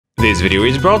This video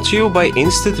is brought to you by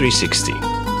Insta360.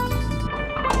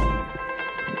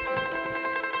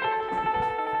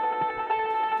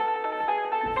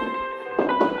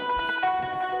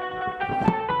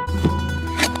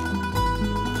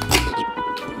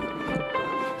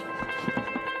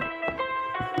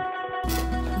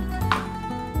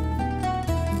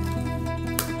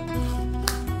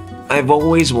 I've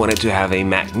always wanted to have a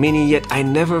Mac Mini, yet I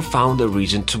never found a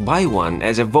reason to buy one,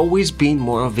 as I've always been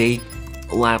more of a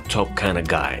laptop kind of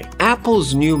guy.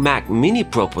 Apple's new Mac Mini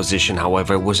proposition,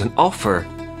 however, was an offer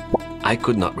I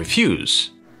could not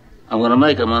refuse. I'm gonna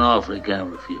make him an offer he can't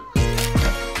refuse.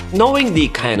 Knowing the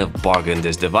kind of bargain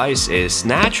this device is,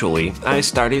 naturally, I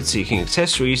started seeking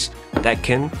accessories that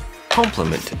can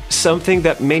complement it, something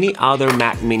that many other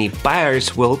Mac Mini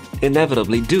buyers will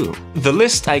inevitably do. The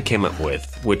list I came up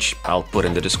with, which I'll put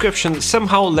in the description,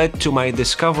 somehow led to my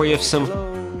discovery of some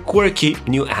quirky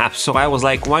new apps, so I was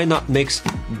like, why not mix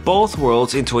both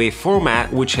worlds into a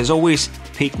format which has always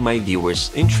piqued my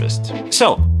viewers' interest.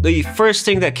 So, the first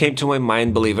thing that came to my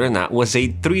mind, believe it or not, was a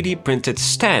 3D printed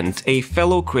stand a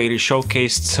fellow creator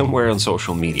showcased somewhere on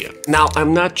social media. Now,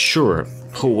 I'm not sure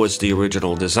who was the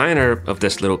original designer of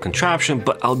this little contraption,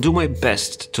 but I'll do my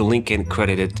best to link and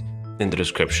credit it in the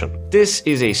description. This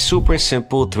is a super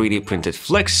simple 3D printed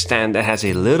flex stand that has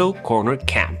a little corner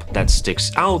cap that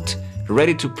sticks out,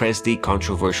 ready to press the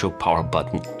controversial power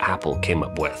button Apple came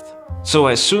up with. So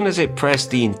as soon as I press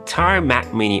the entire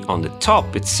Mac Mini on the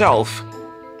top itself,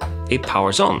 it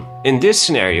powers on. In this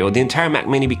scenario, the entire Mac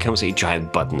Mini becomes a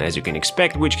giant button, as you can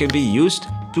expect, which can be used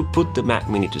to put the Mac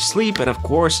Mini to sleep and, of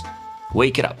course,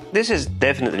 wake it up. This is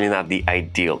definitely not the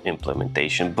ideal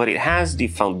implementation, but it has the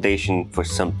foundation for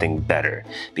something better,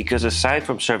 because aside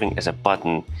from serving as a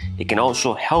button, it can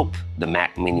also help the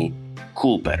Mac Mini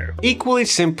cool better. Equally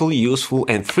simple, useful,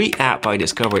 and free app I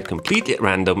discovered completely at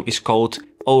random is called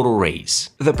AutoRaise.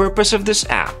 The purpose of this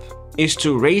app is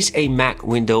to raise a Mac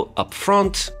window up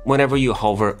front whenever you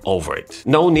hover over it.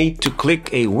 No need to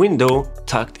click a window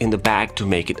tucked in the back to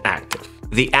make it active.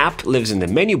 The app lives in the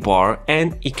menu bar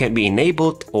and it can be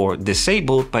enabled or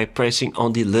disabled by pressing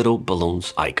on the little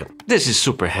balloons icon. This is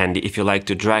super handy if you like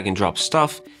to drag and drop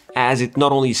stuff, as it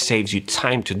not only saves you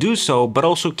time to do so, but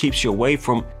also keeps you away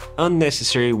from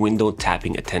unnecessary window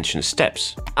tapping attention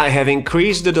steps. I have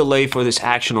increased the delay for this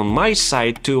action on my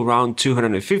side to around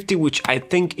 250, which I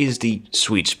think is the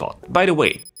sweet spot. By the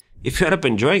way, if you end up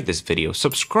enjoying this video,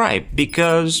 subscribe,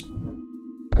 because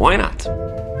why not?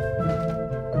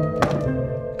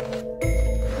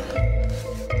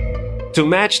 To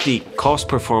match the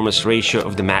cost-performance ratio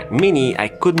of the Mac Mini, I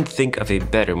couldn't think of a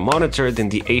better monitor than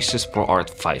the Asus ProArt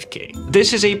 5K.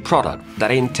 This is a product that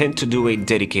I intend to do a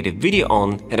dedicated video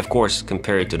on, and of course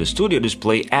compare it to the Studio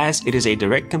Display, as it is a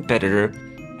direct competitor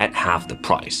at half the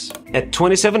price. At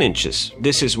 27 inches,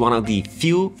 this is one of the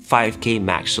few 5K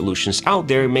Mac solutions out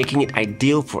there, making it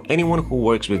ideal for anyone who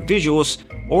works with visuals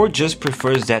or just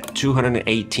prefers that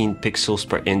 218 pixels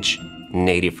per inch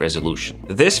native resolution.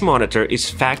 This monitor is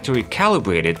factory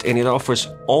calibrated and it offers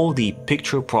all the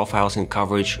picture profiles and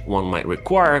coverage one might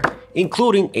require,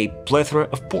 including a plethora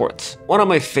of ports. One of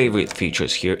my favorite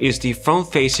features here is the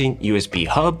front-facing USB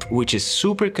hub, which is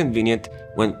super convenient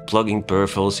when plugging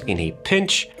peripherals in a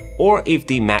pinch or if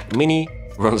the Mac Mini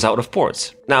runs out of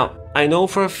ports. Now, I know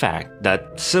for a fact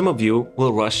that some of you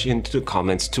will rush into the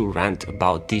comments to rant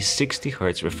about the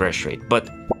 60Hz refresh rate, but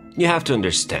you have to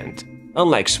understand,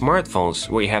 unlike smartphones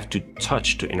where you have to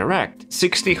touch to interact,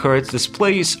 60Hz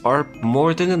displays are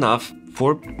more than enough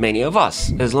for many of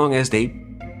us, as long as they,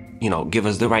 give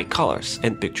us the right colors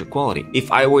and picture quality.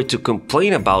 If I were to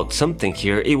complain about something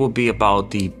here, it would be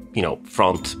about the,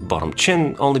 front bottom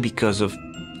chin, only because of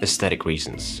aesthetic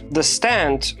reasons. The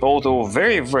stand, although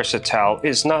very versatile,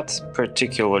 is not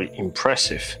particularly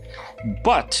impressive,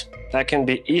 but that can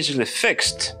be easily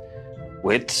fixed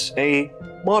with a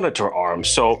monitor arm.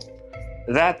 So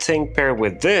that thing paired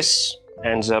with this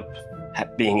ends up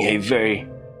being a very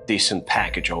decent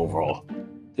package overall.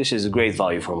 This is a great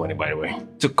value for money, by the way.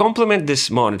 To complement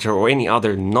this monitor or any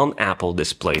other non-Apple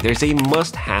display, there's a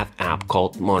must-have app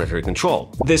called Monitor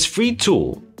Control. This free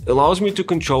tool allows me to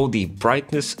control the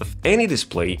brightness of any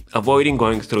display, avoiding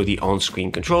going through the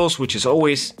on-screen controls, which is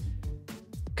always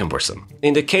cumbersome.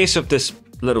 In the case of this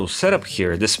little setup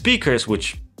here, the speakers,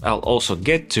 which I'll also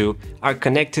get to, are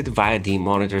connected via the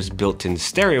monitor's built-in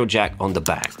stereo jack on the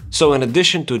back. So in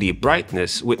addition to the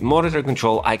brightness, with Monitor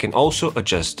Control I can also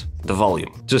adjust the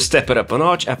volume. To step it up a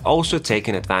notch, I've also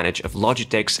taken advantage of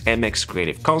Logitech's MX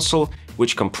Creative Console,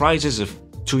 which comprises of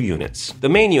two units. The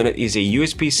main unit is a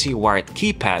USB-C wired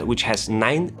keypad which has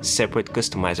 9 separate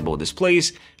customizable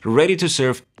displays ready to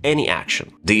serve any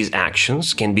action. These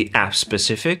actions can be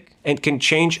app-specific and can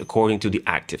change according to the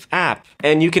active app,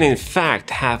 and you can in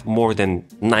fact have more than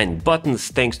 9 buttons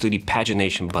thanks to the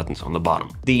pagination buttons on the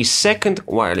bottom. The second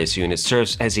wireless unit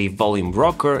serves as a volume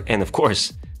rocker and of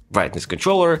course brightness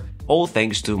controller, all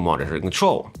thanks to monitor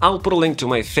control. I'll put a link to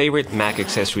my favorite Mac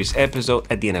accessories episode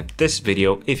at the end of this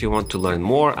video if you want to learn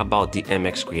more about the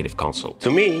MX Creative Console.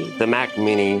 To me, the Mac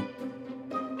Mini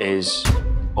is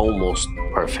almost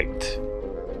perfect.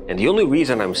 And the only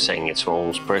reason I'm saying it's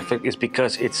almost perfect is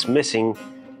because it's missing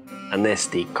an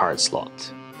SD card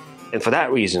slot. And for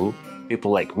that reason,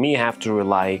 people like me have to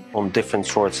rely on different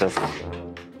sorts of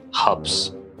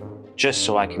hubs just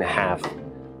so I can have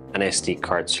an SD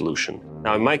card solution.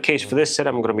 Now in my case for this set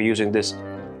I'm going to be using this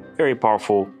very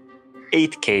powerful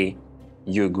 8K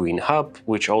U-Green hub,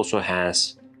 which also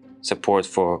has support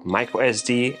for micro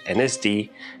SD and SD,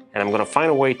 and I'm going to find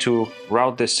a way to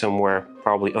route this somewhere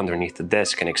probably underneath the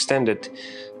desk and extend it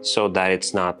so that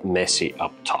it's not messy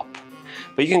up top.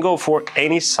 But you can go for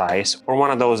any size or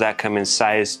one of those that come in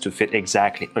size to fit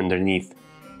exactly underneath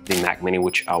the Mac Mini,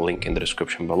 which I'll link in the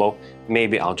description below.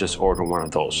 Maybe I'll just order one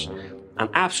of those. An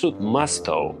absolute must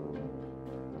though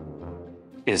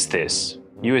is this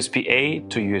USB-A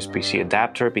to USB-C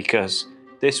adapter, because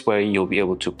this way you'll be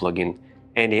able to plug in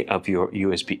any of your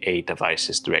USB-A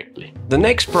devices directly. The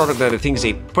next product that I think is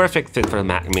a perfect fit for the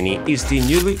Mac Mini is the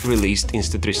newly released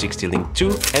Insta360 Link 2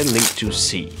 and Link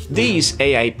 2C. These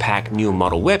AI-packed new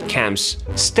model webcams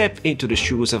step into the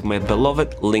shoes of my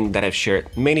beloved Link that I've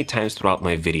shared many times throughout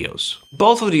my videos.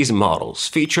 Both of these models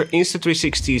feature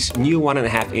Insta360's new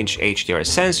 1.5-inch HDR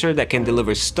sensor that can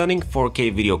deliver stunning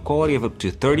 4K video quality of up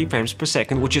to 30 frames per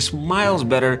second, which is miles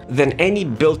better than any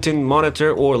built-in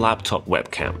monitor or laptop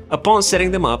webcam. Upon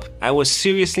setting them up, I was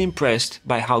seriously impressed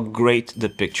by how great the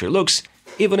picture looks,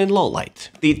 even in low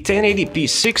light. The 1080p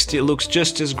 60 looks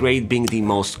just as great, being the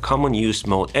most common used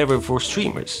mode ever for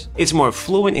streamers. It's more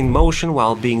fluent in motion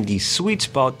while being the sweet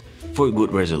spot for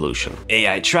good resolution.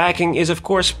 AI tracking is of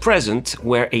course present,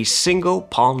 where a single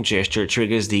palm gesture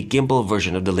triggers the gimbal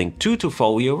version of the Link 2 to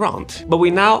follow you around. But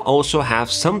we now also have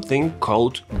something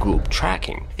called group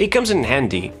tracking. It comes in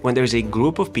handy when there's a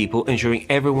group of people, ensuring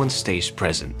everyone stays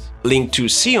present. Link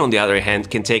 2C on the other hand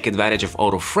can take advantage of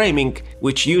auto framing,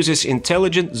 which uses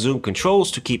intelligent zoom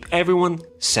controls to keep everyone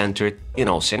centered in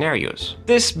all scenarios.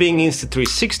 This being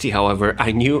Insta360, however,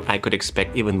 I knew I could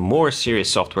expect even more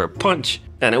serious software punch,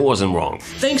 and it wasn't wrong.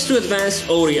 Thanks to advanced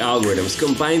audio algorithms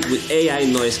combined with AI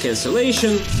noise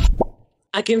cancellation,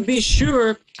 I can be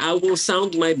sure I will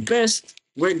sound my best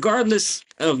regardless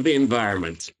of the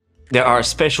environment. There are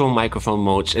special microphone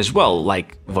modes as well,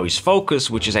 like voice focus,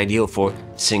 which is ideal for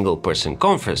single-person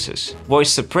conferences.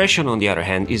 Voice suppression, on the other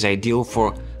hand, is ideal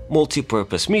for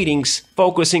multi-purpose meetings,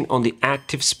 focusing on the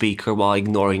active speaker while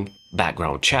ignoring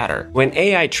background chatter. When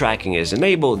AI tracking is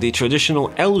enabled, the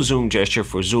traditional L zoom gesture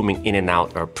for zooming in and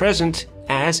out are present,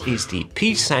 as is the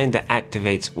peace sign that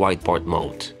activates whiteboard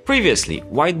mode. Previously,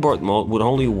 whiteboard mode would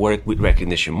only work with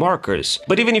recognition markers,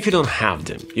 but even if you don't have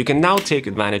them, you can now take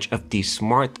advantage of the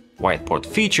smart whiteboard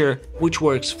feature, which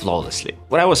works flawlessly.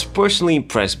 What I was personally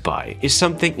impressed by is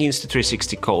something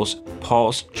Insta360 calls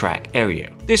pause track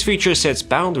area. This feature sets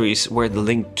boundaries where the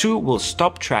Link 2 will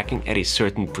stop tracking at a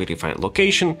certain predefined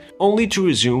location, only to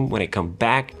resume when it comes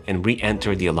back and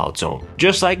re-enter the allowed zone.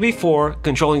 Just like before,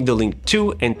 controlling the Link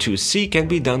 2 and 2C can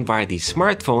be done via the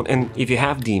smartphone, and if you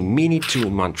have the Mini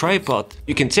 2-in-1 tripod,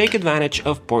 you can take advantage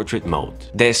of portrait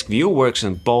mode. Desk view works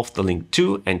on both the Link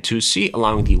 2 and 2C,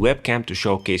 allowing the webcam to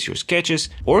showcase your sketches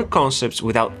or concepts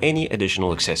without any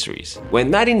additional accessories. When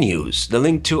not in use, the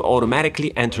Link 2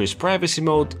 automatically enters privacy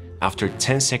mode after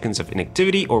 10 seconds of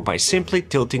inactivity or by simply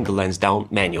tilting the lens down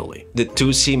manually. The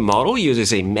 2C model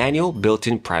uses a manual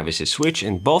built-in privacy switch,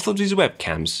 and both of these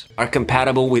webcams are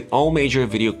compatible with all major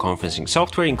video conferencing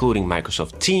software including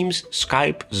Microsoft Teams,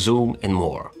 Skype, Zoom, and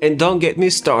more. And don't get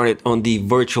me started on the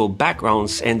virtual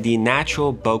backgrounds and the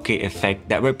natural bokeh effect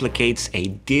that replicates a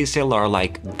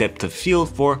DSLR-like depth of field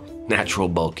for natural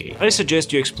bokeh. I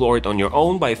suggest you explore it on your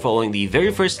own by following the very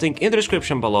first link in the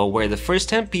description below, where the first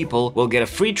 10 people will get a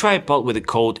free tripod with the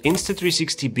code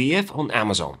Insta360BF on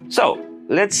Amazon. So,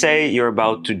 let's say you're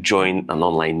about to join an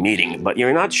online meeting, but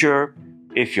you're not sure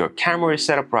if your camera is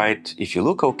set up right, if you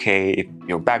look okay, if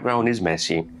your background is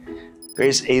messy.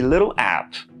 There's a little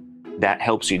app that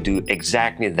helps you do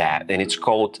exactly that, and it's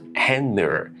called Hand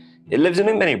Mirror. It lives in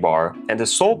a minibar, and the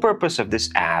sole purpose of this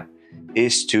app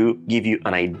is to give you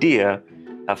an idea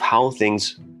of how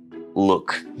things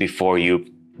look before you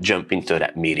jump into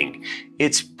that meeting.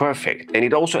 It's perfect, and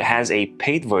it also has a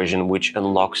paid version which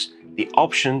unlocks the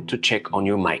option to check on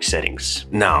your mic settings.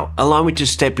 Now, allow me to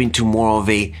step into more of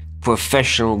a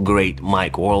professional grade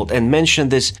mic world and mention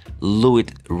this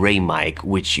Lewitt Ray mic,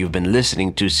 which you've been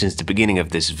listening to since the beginning of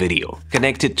this video.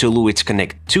 Connected to Lewitt's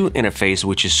Connect 2 interface,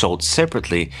 which is sold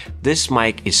separately, this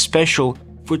mic is special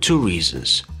for two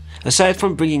reasons. Aside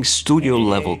from bringing studio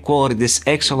level quality, this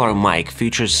XLR mic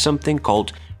features something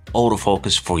called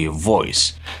autofocus for your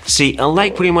voice. See,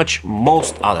 unlike pretty much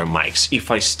most other mics,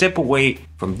 if I step away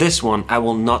from this one, I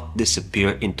will not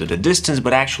disappear into the distance,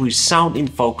 but actually sound in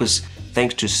focus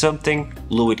thanks to something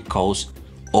Lewitt calls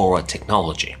Aura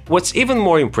technology. What's even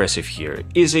more impressive here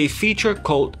is a feature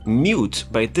called Mute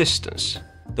by Distance.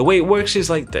 The way it works is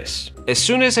like this. As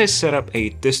soon as I set up a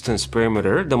distance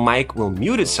parameter, the mic will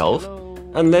mute itself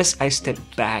unless I step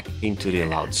back into the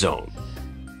allowed zone.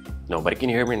 Nobody can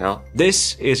hear me now.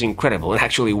 This is incredible. It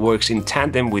actually works in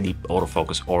tandem with the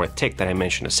autofocus Aura tech that I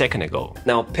mentioned a second ago.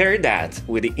 Now pair that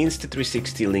with the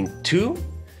Insta360 Link 2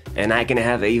 and I can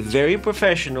have a very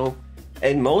professional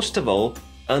and most of all,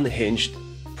 unhinged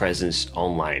presence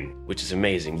online, which is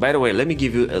amazing. By the way, let me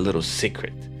give you a little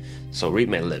secret. So read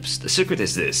my lips. The secret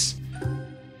is this.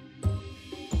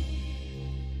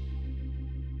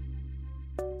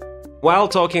 While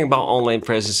talking about online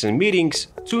presence and meetings,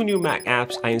 two new Mac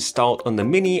apps I installed on the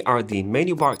Mini are the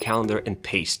Menubar Calendar and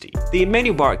Pasty. The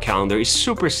Menubar Calendar is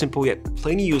super simple yet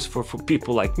plenty useful for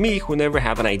people like me who never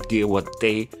have an idea what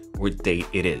day or date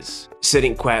it is.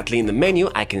 Sitting quietly in the menu,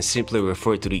 I can simply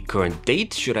refer to the current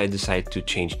date should I decide to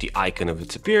change the icon of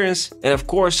its appearance, and of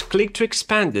course click to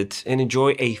expand it and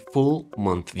enjoy a full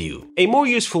month view. A more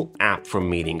useful app for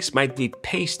meetings might be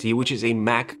Pasty, which is a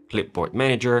Mac clipboard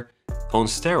manager on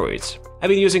steroids. I've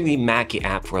been using the Mackie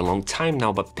app for a long time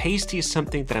now, but Pasty is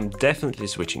something that I'm definitely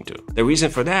switching to. The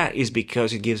reason for that is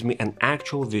because it gives me an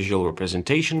actual visual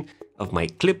representation of my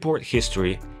clipboard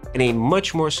history and a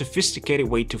much more sophisticated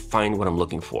way to find what I'm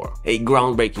looking for. A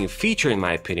groundbreaking feature, in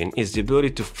my opinion, is the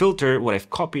ability to filter what I've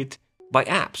copied by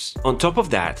apps. On top of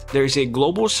that, there is a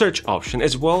global search option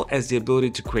as well as the ability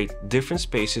to create different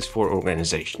spaces for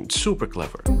organization. Super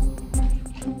clever.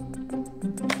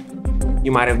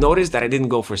 You might have noticed that I didn't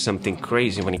go for something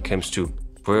crazy when it comes to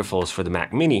peripherals for the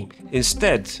Mac Mini.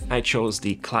 Instead, I chose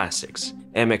the classics,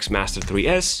 MX Master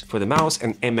 3S for the mouse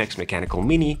and MX Mechanical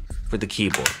Mini for the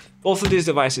keyboard. Both of these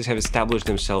devices have established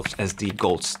themselves as the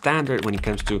gold standard when it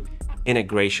comes to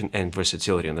integration and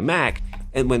versatility on the Mac,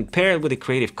 and when paired with the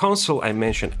Creative Console I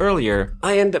mentioned earlier,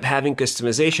 I end up having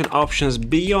customization options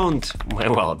beyond my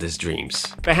wildest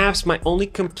dreams. Perhaps my only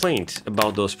complaint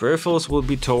about those peripherals will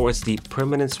be towards the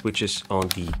permanent switches on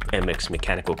the MX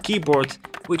Mechanical keyboard,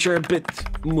 which are a bit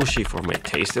mushy for my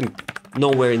taste and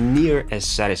nowhere near as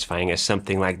satisfying as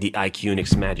something like the IQ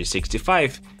Unix Magic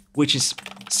 65, which is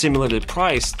similarly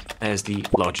priced as the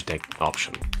Logitech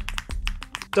option.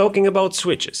 Talking about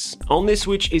switches,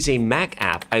 OmniSwitch is a Mac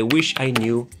app I wish I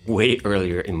knew way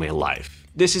earlier in my life.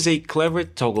 This is a clever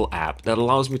toggle app that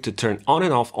allows me to turn on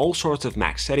and off all sorts of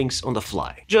Mac settings on the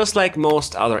fly. Just like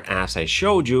most other apps I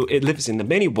showed you, it lives in the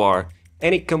menu bar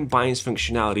and it combines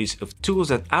functionalities of tools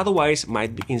that otherwise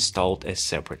might be installed as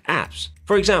separate apps.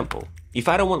 For example, if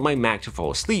I don't want my Mac to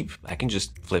fall asleep, I can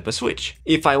just flip a switch.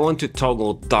 If I want to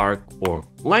toggle dark or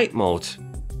light mode,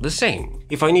 the same.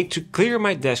 If I need to clear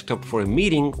my desktop for a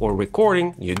meeting or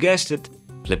recording, you guessed it,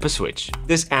 flip a switch.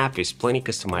 This app is plenty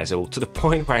customizable to the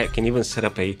point where I can even set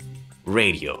up a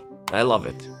radio. I love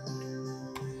it.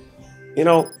 You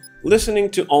know, listening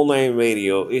to online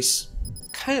radio is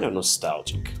kind of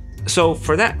nostalgic. So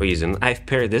for that reason, I've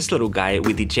paired this little guy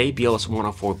with the JBL's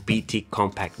 104 BT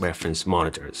compact reference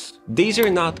monitors. These are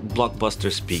not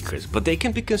blockbuster speakers, but they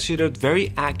can be considered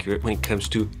very accurate when it comes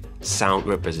to sound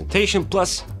representation,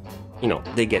 plus, you know,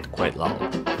 they get quite loud.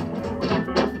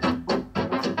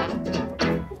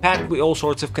 Packed with all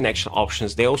sorts of connection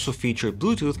options, they also feature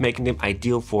Bluetooth, making them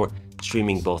ideal for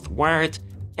streaming both wired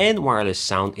and wireless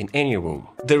sound in any room.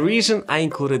 The reason I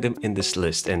included them in this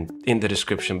list and in the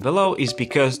description below is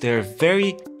because they're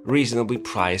very reasonably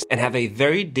priced and have a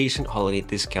very decent holiday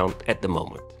discount at the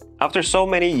moment. After so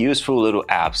many useful little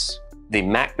apps, the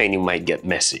Mac menu might get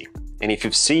messy. And if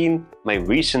you've seen my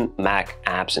recent Mac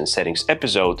apps and settings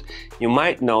episode, you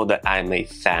might know that I'm a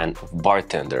fan of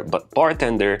Bartender, but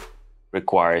Bartender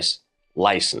requires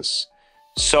license.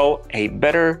 So a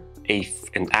better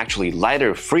and actually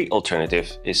lighter free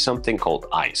alternative is something called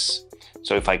ThisIsE.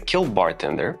 So if I kill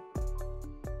Bartender,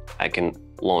 I can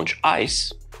launch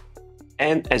ThisIsE,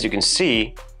 and as you can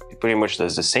see, it pretty much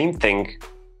does the same thing,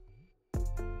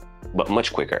 but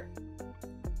much quicker.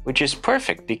 which is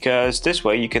perfect because this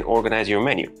way you can organize your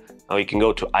menu. Now you can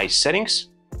go to ISE settings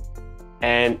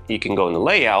and you can go in the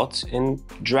layout and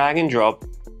drag and drop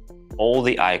all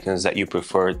the icons that you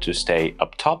prefer to stay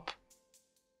up top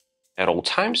at all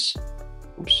times.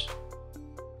 Oops.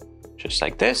 Just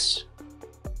like this,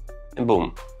 and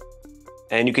boom.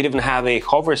 And you can even have a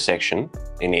hover section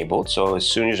enabled, so as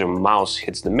soon as your mouse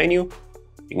hits the menu,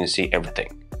 you can see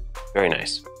everything. Very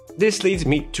nice. This leads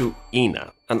me to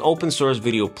Ina, an open source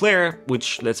video player,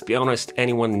 which, let's be honest,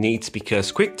 anyone needs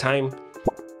because QuickTime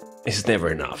is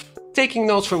never enough. Taking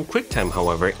notes from QuickTime,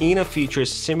 however, Ina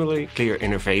features similarly clear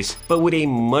interface, but with a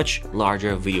much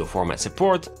larger video format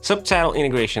support, subtitle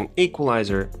integration,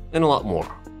 equalizer, and a lot more.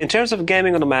 In terms of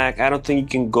gaming on the Mac, I don't think you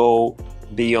can go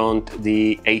beyond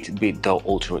the 8-bit DO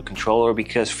Ultimate controller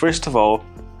because, first of all,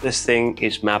 this thing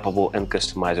is mappable and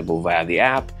customizable via the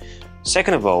app.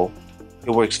 Second of all,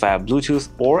 it works via Bluetooth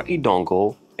or a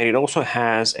dongle, and it also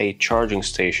has a charging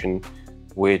station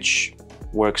which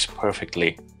works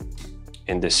perfectly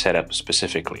in this setup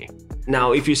specifically.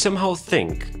 Now, if you somehow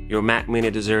think your Mac Mini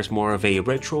deserves more of a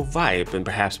retro vibe and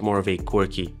perhaps more of a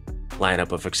quirky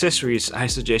lineup of accessories, I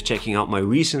suggest checking out my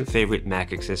recent favorite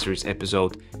Mac accessories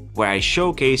episode where I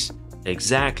showcase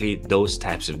exactly those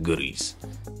types of goodies.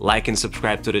 Like and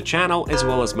subscribe to the channel as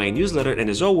well as my newsletter, and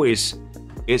as always,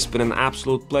 it's been an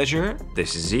absolute pleasure.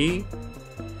 This is Z,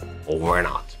 over and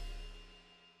out.